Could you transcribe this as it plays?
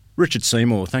Richard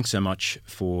Seymour, thanks so much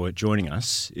for joining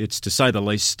us. It's, to say the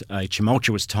least, a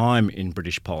tumultuous time in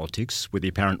British politics, with the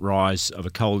apparent rise of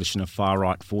a coalition of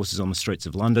far-right forces on the streets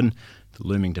of London, the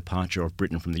looming departure of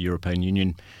Britain from the European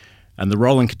Union, and the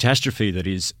rolling catastrophe that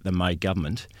is the May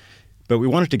government. But we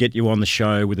wanted to get you on the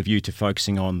show with a view to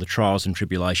focusing on the trials and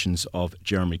tribulations of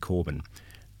Jeremy Corbyn,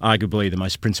 arguably the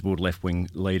most principled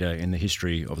left-wing leader in the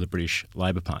history of the British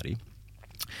Labor Party.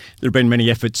 There have been many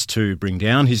efforts to bring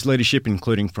down his leadership,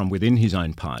 including from within his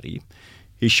own party.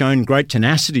 He's shown great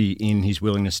tenacity in his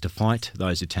willingness to fight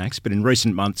those attacks, but in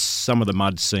recent months, some of the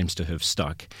mud seems to have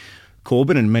stuck.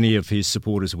 Corbyn and many of his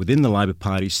supporters within the Labor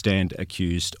Party stand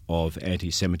accused of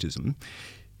anti-Semitism.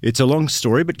 It's a long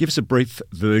story, but give us a brief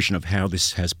version of how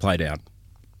this has played out.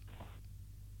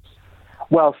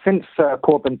 Well, since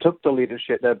Corbyn took the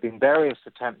leadership, there have been various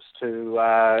attempts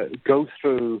to go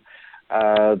through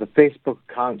the Facebook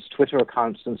accounts, Twitter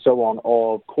accounts, and so on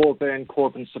of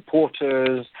Corbyn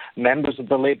supporters, members of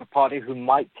the Labour Party who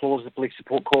might plausibly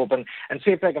support Corbyn, and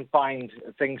see if they can find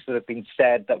things that have been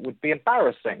said that would be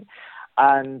embarrassing.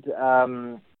 And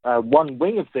one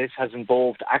wing of this has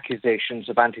involved accusations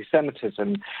of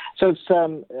anti-Semitism. So it's,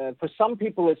 for some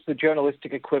people, it's the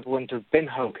journalistic equivalent of bin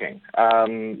hoking,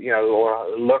 or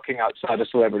lurking outside a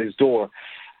celebrity's door.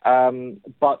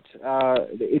 But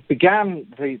it began,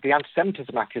 the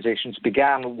anti-Semitism accusations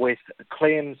began with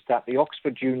claims that the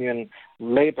Oxford Union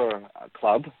Labour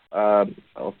Club, the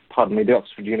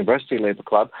Oxford University Labour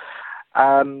Club,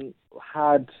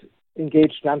 had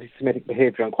engaged in anti-Semitic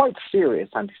behaviour, and quite serious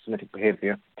anti-Semitic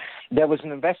behaviour. There was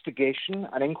an investigation,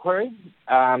 an inquiry.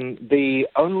 The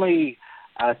only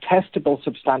testable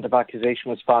substantive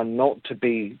accusation was found not to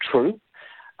be true.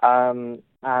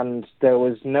 And there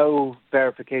was no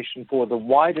verification for the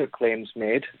wider claims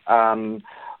made,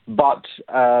 but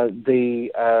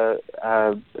this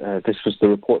was the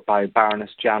report by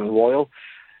Baroness Jan Royal,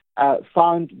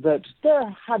 found that there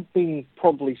had been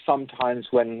probably some times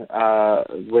when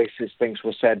racist things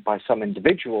were said by some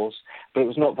individuals, but it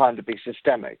was not found to be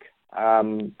systemic.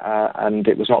 And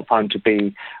it was not found to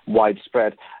be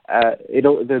widespread.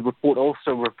 The report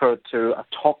also referred to a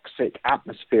toxic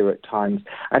atmosphere at times,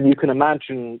 and you can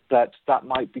imagine that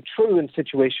might be true in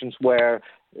situations where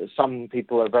some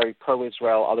people are very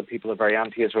pro-Israel, other people are very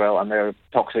anti-Israel, and there are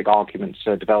toxic arguments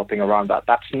developing around that.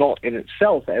 That's not in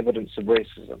itself evidence of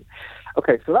racism.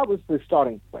 Okay, so that was the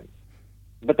starting point.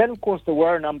 But then, of course, there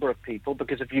were a number of people,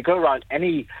 because if you go around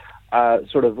any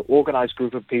sort of organized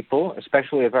group of people,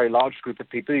 especially a very large group of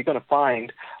people, you're going to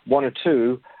find one or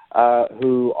two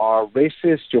who are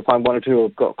racist. You'll find one or two who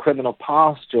have got a criminal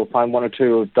past. You'll find one or two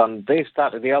who have done this,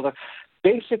 that, or the other.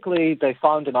 Basically, they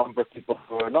found a number of people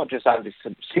who are not just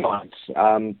anti-Semites,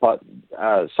 but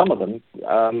some of them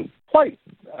quite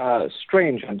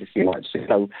strange anti-Semites,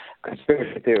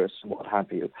 conspiracy theorists and what have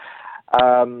you.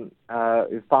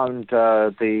 We found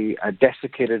the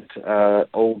desiccated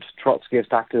old Trotskyist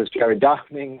activist Jerry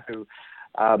Downing, who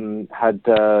had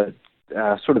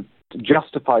sort of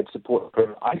justified support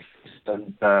for ISIS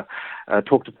and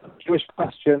talked about the Jewish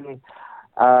question.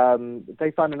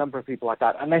 They found a number of people like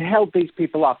that, and they held these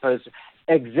people up as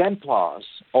exemplars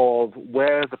of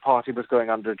where the party was going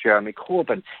under Jeremy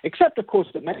Corbyn, except, of course,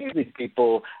 that many of these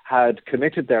people had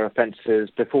committed their offences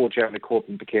before Jeremy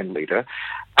Corbyn became leader,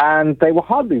 and they were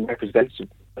hardly representative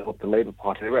of the Labour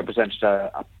Party. They represented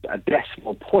a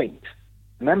decimal point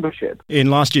membership. In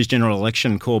last year's general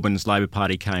election, Corbyn's Labor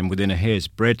Party came within a hair's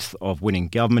breadth of winning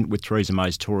government, with Theresa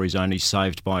May's Tories only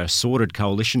saved by a sordid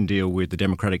coalition deal with the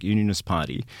Democratic Unionist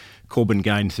Party. Corbyn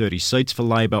gained 30 seats for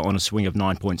Labor on a swing of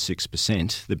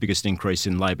 9.6%, the biggest increase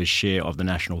in Labor's share of the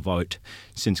national vote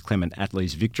since Clement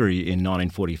Attlee's victory in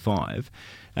 1945.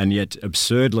 And yet,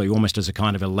 absurdly, almost as a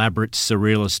kind of elaborate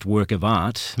surrealist work of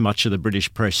art, much of the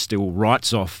British press still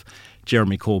writes off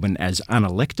Jeremy Corbyn as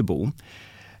unelectable.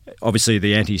 Obviously,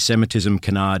 the anti-Semitism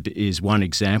canard is one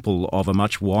example of a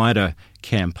much wider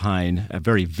campaign, a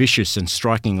very vicious and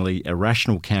strikingly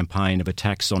irrational campaign of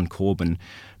attacks on Corbyn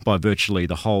by virtually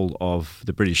the whole of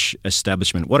the British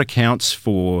establishment. What accounts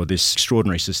for this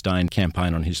extraordinary sustained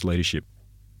campaign on his leadership?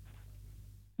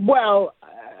 Well,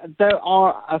 there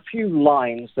are a few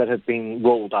lines that have been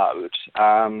rolled out.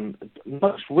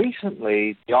 Most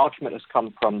recently, the argument has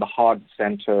come from the hard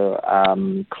centre,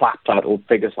 clapped out old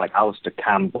figures like Alistair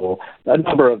Campbell, a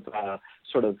number of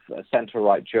sort of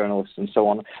centre-right journalists and so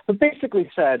on, who basically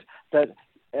said that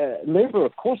Labour,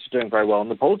 of course, are doing very well in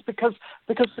the polls because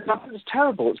the government is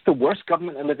terrible. It's the worst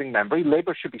government in living memory.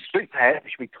 Labour should be straight ahead. It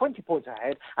should be 20 points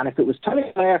ahead. And if it was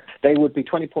Tony Blair, they would be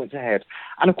 20 points ahead.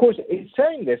 And, of course, in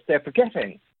saying this, they're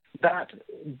forgetting that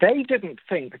they didn't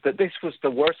think that this was the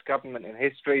worst government in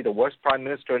history, the worst prime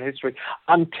minister in history,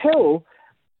 until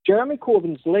Jeremy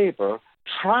Corbyn's Labour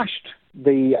trashed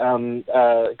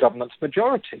the government's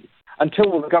majority,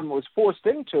 until the government was forced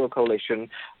into a coalition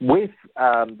with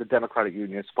the Democratic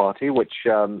Unionist Party, which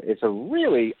is a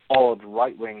really odd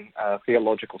right-wing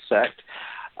theological sect,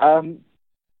 and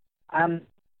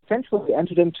essentially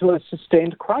entered into a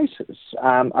sustained crisis,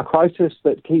 a crisis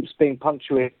that keeps being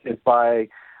punctuated by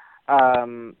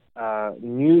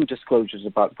new disclosures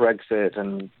about Brexit,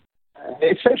 and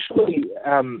essentially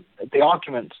the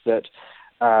argument that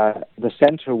the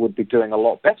centre would be doing a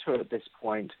lot better at this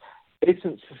point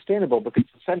isn't sustainable, because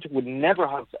the centre would never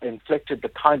have inflicted the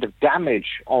kind of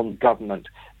damage on government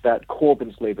that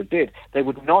Corbyn's Labour did. They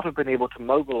would not have been able to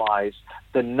mobilise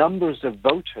the numbers of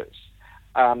voters,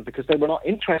 because they were not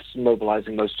interested in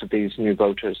mobilising most of these new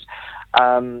voters,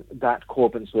 that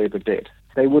Corbyn's Labour did.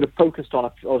 They would have focused on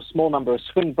a small number of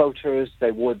swing voters.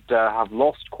 They would have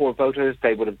lost core voters.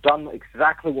 They would have done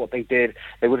exactly what they did.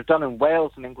 They would have done in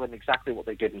Wales and England exactly what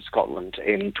they did in Scotland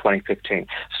in 2015.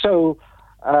 So,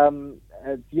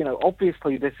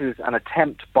 obviously this is an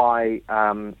attempt by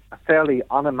a fairly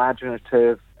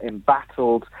unimaginative,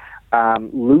 embattled,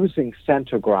 losing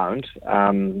centre ground,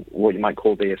 what you might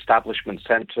call the establishment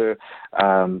centre,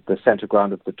 the centre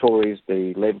ground of the Tories,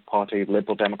 the Labour Party,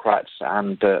 Liberal Democrats,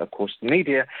 and, of course, the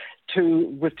media,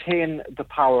 to retain the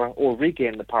power or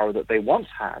regain the power that they once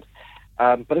had.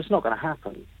 But it's not going to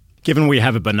happen. Given we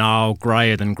have a banal,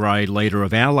 greyer-than-grey leader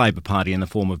of our Labor Party in the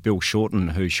form of Bill Shorten,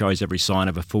 who shows every sign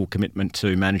of a full commitment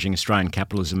to managing Australian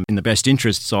capitalism in the best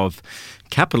interests of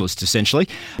capitalists, essentially,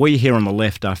 we here on the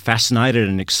left are fascinated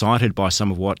and excited by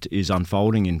some of what is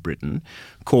unfolding in Britain.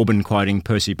 Corbyn quoting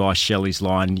Percy Bysshe Shelley's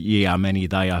line, "Ye are many,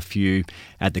 they are few,"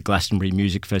 at the Glastonbury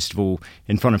Music Festival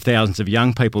in front of thousands of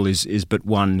young people is but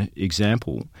one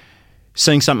example.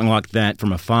 Seeing something like that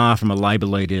from afar from a Labor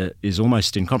leader is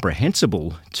almost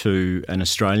incomprehensible to an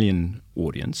Australian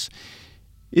audience.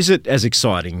 Is it as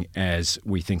exciting as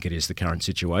we think it is, the current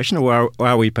situation, or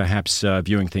are we perhaps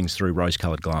viewing things through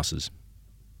rose-coloured glasses?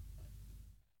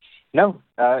 No,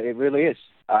 it really is.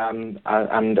 I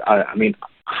mean,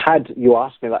 had you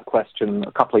asked me that question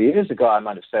a couple of years ago, I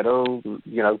might have said,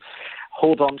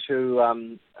 hold on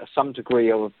to some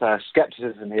degree of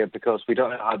scepticism here, because we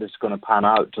don't know how this is going to pan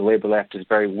out. The Labour left is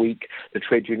very weak. The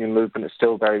trade union movement is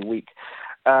still very weak.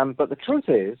 But the truth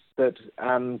is that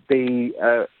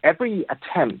every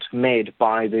attempt made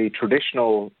by the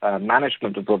traditional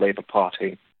management of the Labour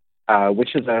Party,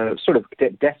 which is a sort of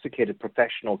desiccated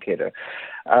professional cadre,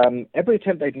 every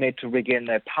attempt they've made to regain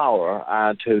their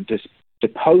power, to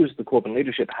depose the Corbyn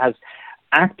leadership, has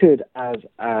acted as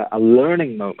a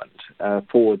learning moment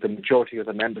for the majority of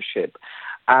the membership.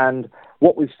 And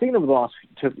what we've seen over the last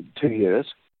two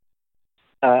years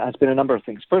has been a number of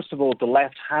things. First of all, the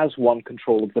left has won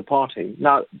control of the party.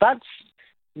 Now, that's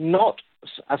not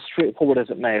as straightforward as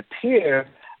it may appear,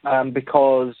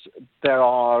 because there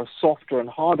are softer and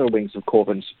harder wings of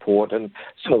Corbyn support, and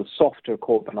so softer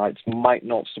Corbynites might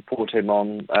not support him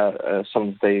on some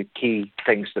of the key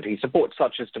things that he supports,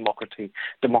 such as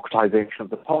democratization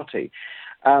of the party.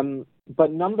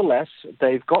 But nonetheless,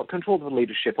 they've got control of the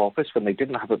leadership office when they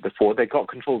didn't have it before. They got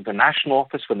control of the national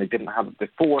office when they didn't have it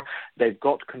before. They've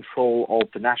got control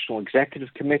of the National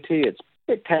Executive Committee. It's a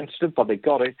bit tentative, but they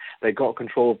got it. They got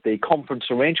control of the Conference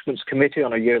Arrangements Committee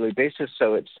on a yearly basis.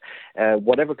 So it's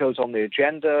whatever goes on the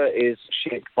agenda is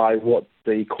shaped by what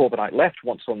the Corbynite left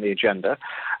wants on the agenda.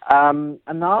 And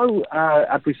now,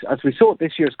 as we saw at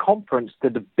this year's conference, the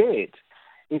debate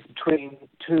is between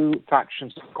two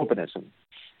factions of Corbynism.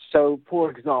 So, for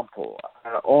example,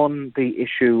 on the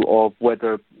issue of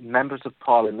whether members of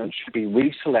Parliament should be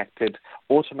reselected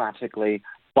automatically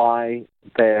by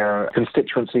their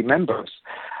constituency members,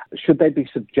 should they be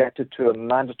subjected to a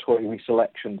mandatory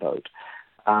reselection vote,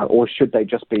 or should they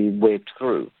just be waved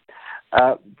through?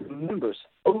 Members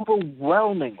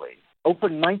overwhelmingly, over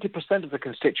 90% of the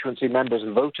constituency members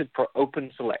voted for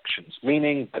open selections,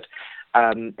 meaning that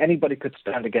anybody could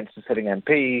stand against a sitting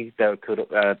MP. There could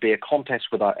be a contest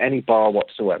without any bar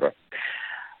whatsoever.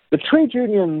 The trade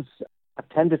unions have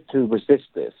tended to resist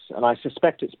this, and I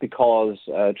suspect it's because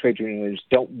trade unions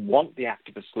don't want the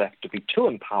activist left to be too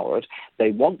empowered.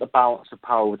 They want the balance of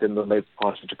power within the Labour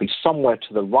Party to be somewhere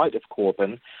to the right of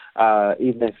Corbyn,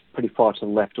 even if pretty far to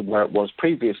the left of where it was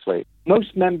previously.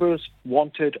 Most members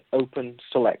wanted open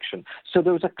selection. So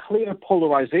there was a clear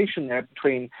polarisation there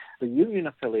between the union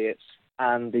affiliates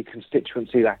and the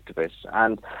constituency activists.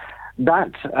 And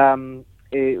that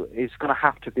is going to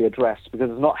have to be addressed, because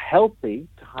it's not healthy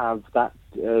to have that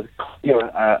clear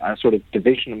a sort of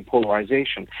division and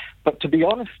polarization. But to be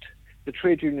honest, the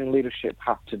trade union leadership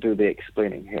have to do the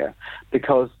explaining here,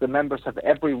 because the members have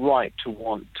every right to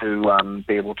want to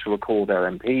be able to recall their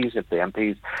MPs if the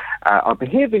MPs are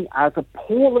behaving as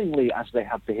appallingly as they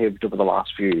have behaved over the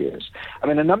last few years. I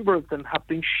mean, a number of them have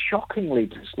been shockingly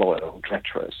disloyal,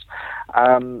 treacherous,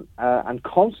 and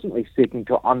constantly seeking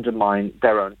to undermine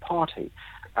their own party.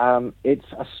 It's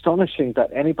astonishing that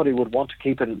anybody would want to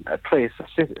keep in place a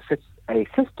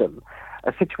system,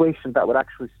 a situation that would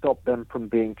actually stop them from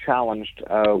being challenged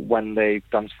when they've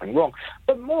done something wrong.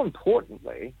 But more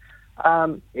importantly,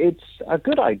 it's a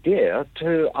good idea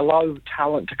to allow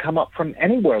talent to come up from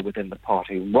anywhere within the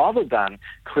party, rather than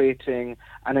creating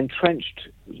an entrenched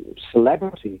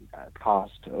celebrity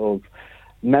cast of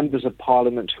members of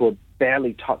parliament who are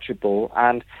barely touchable.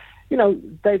 And, you know,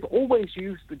 they've always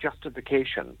used the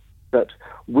justification that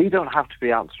we don't have to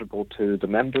be answerable to the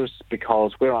members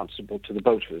because we're answerable to the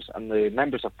voters. And the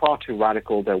members are far too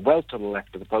radical. They're well to the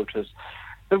left of the voters.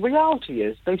 The reality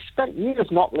is they spent years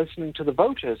not listening to the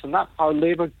voters, and that's how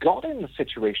Labour got in the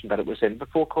situation that it was in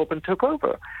before Corbyn took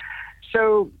over.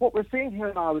 So what we're seeing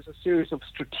here now is a series of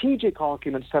strategic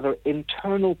arguments that are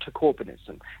internal to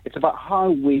Corbynism. It's about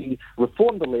how we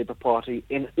reform the Labour Party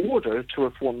in order to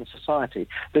reform the society.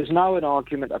 There's now an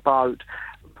argument about,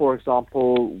 for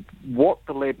example, what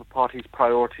the Labour Party's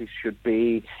priorities should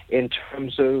be in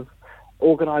terms of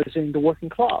organising the working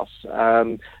class.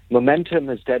 Momentum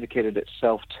has dedicated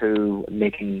itself to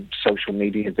making social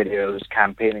media videos,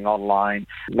 campaigning online,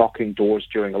 knocking doors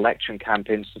during election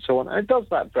campaigns and so on, and it does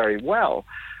that very well.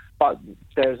 But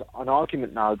there's an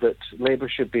argument now that Labour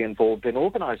should be involved in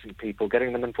organising people,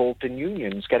 getting them involved in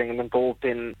unions, getting them involved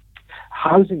in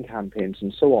housing campaigns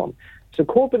and so on. So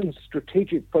Corbyn's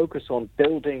strategic focus on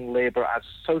building Labour as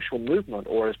a social movement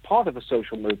or as part of a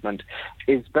social movement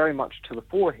is very much to the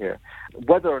fore here.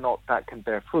 Whether or not that can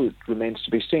bear fruit remains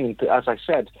to be seen. But as I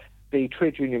said, the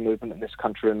trade union movement in this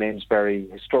country remains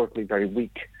historically very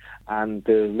weak. And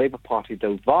the Labour Party,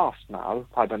 though vast now,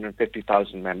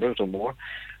 550,000 members or more,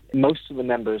 most of the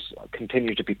members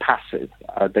continue to be passive.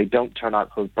 They don't turn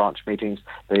out for branch meetings.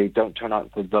 They don't turn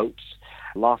out for votes.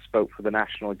 Last vote for the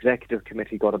National Executive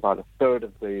Committee got about a third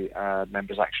of the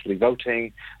members actually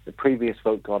voting. The previous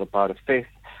vote got about a fifth.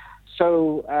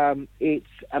 So it's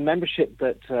a membership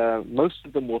that most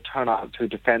of them will turn out to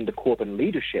defend the Corbyn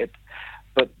leadership,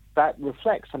 but that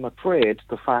reflects, I'm afraid,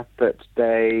 the fact that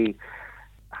they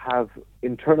have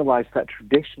internalized that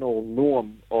traditional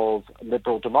norm of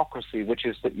liberal democracy, which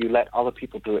is that you let other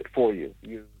people do it for you.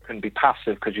 You can be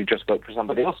passive because you just vote for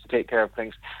somebody else to take care of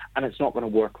things, and it's not going to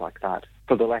work like that.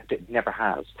 For the left, it never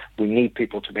has. We need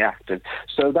people to be active.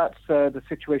 So that's the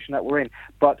situation that we're in.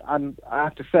 But I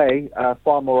have to say,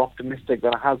 far more optimistic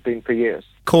than I have been for years.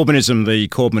 Corbynism, the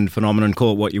Corbyn phenomenon,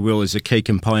 call it what you will, is a key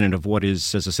component of what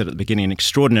is, as I said at the beginning, an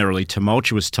extraordinarily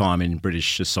tumultuous time in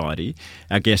British society.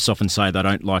 Our guests often say they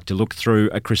don't like to look through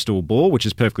a crystal ball, which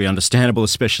is perfectly understandable,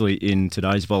 especially in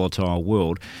today's volatile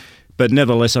world. But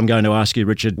nevertheless, I'm going to ask you,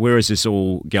 Richard, where is this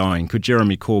all going? Could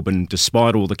Jeremy Corbyn,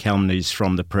 despite all the calumnies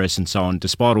from the press and so on,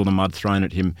 despite all the mud thrown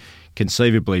at him,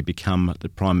 conceivably become the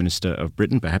Prime Minister of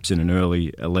Britain, perhaps in an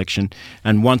early election?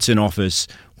 And once in office,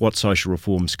 what social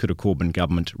reforms could a Corbyn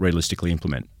government realistically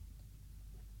implement?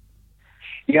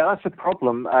 Yeah, that's a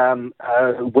problem.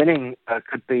 Winning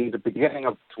could be the beginning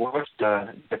of its worst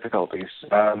difficulties.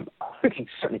 I think he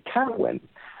certainly can win.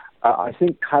 I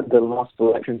think had the last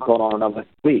election gone on another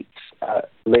week,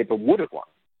 Labour would have won.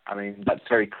 I mean, that's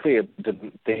very clear.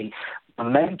 The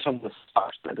momentum was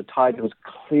such that the tide was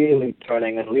clearly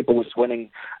turning and Labour was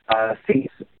winning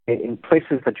seats in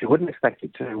places that you wouldn't expect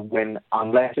it to win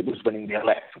unless it was winning the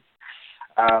election.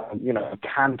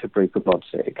 Canterbury, for God's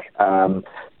sake.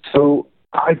 So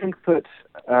I think that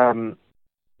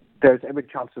there's every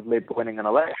chance of Labour winning an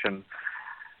election.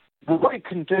 What it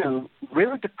can do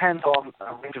really depends on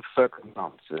a range of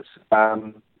circumstances.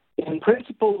 In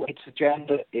principle, its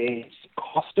agenda is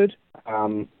costed,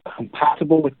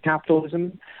 compatible with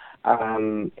capitalism.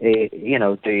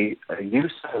 The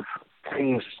use of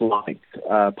things like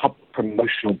public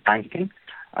promotional banking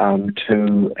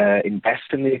to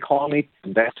invest in the economy, to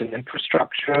invest in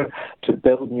infrastructure, to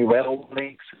build new rail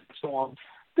links, and so on.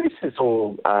 This is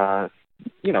all,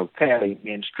 fairly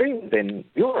mainstream in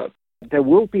Europe. There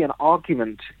will be an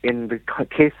argument in the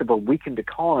case of a weakened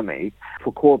economy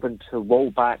for Corbyn to roll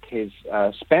back his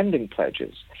spending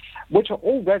pledges, which are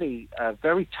already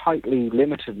very tightly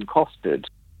limited and costed.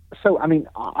 So, I mean,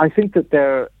 I think that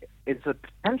there is a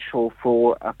potential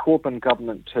for a Corbyn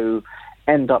government to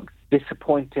end up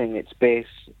disappointing its base,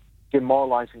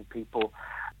 demoralising people.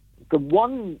 The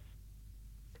one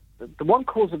the one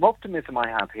cause of optimism I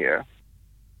have here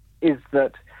is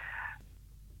that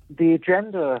the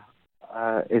agenda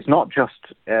is not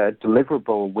just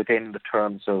deliverable within the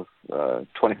terms of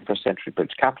 21st century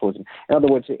British capitalism. In other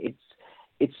words,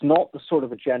 it's not the sort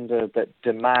of agenda that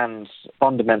demands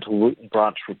fundamental root and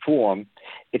branch reform.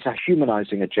 It's a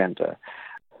humanizing agenda.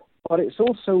 But it's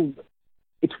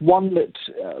one that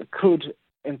could,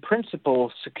 in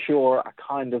principle, secure a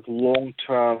kind of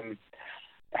long-term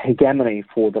hegemony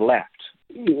for the left.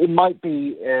 It might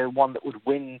be one that would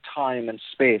win time and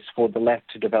space for the left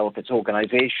to develop its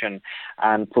organization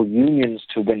and for unions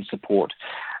to win support.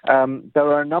 There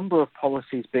are a number of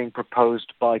policies being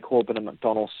proposed by Corbyn and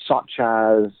McDonnell, such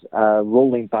as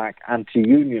rolling back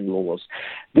anti-union laws.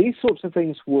 These sorts of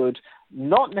things would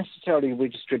not necessarily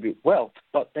redistribute wealth,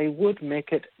 but they would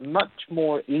make it much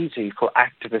more easy for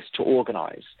activists to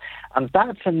organize. And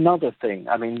that's another thing.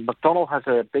 I mean, McDonnell has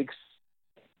a big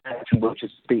which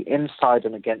is to be inside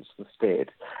and against the state.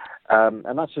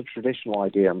 And that's a traditional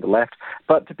idea on the left.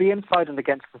 But to be inside and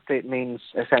against the state means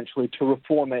essentially to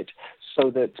reform it so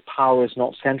that power is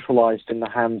not centralized in the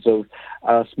hands of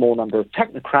a small number of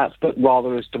technocrats, but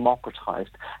rather is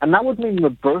democratized. And that would mean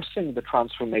reversing the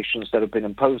transformations that have been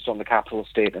imposed on the capital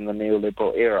state in the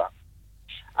neoliberal era.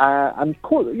 And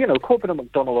Corbyn and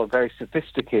McDonnell are very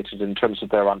sophisticated in terms of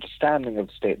their understanding of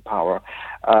state power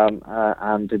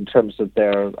and in terms of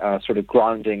their sort of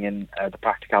grounding in the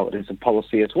practicalities of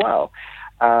policy as well.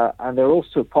 And they're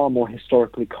also far more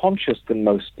historically conscious than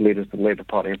most leaders of the Labour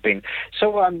Party have been.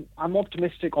 So I'm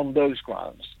optimistic on those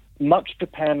grounds. Much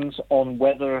depends on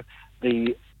whether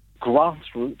the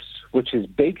grassroots, which is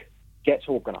big, gets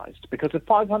organised. Because if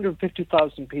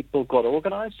 550,000 people got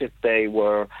organised, if they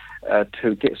were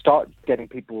start getting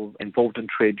people involved in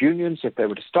trade unions, if they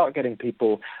were to start getting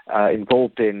people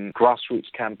involved in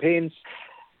grassroots campaigns,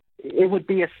 it would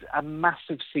be a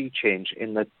massive sea change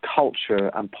in the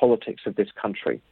culture and politics of this country.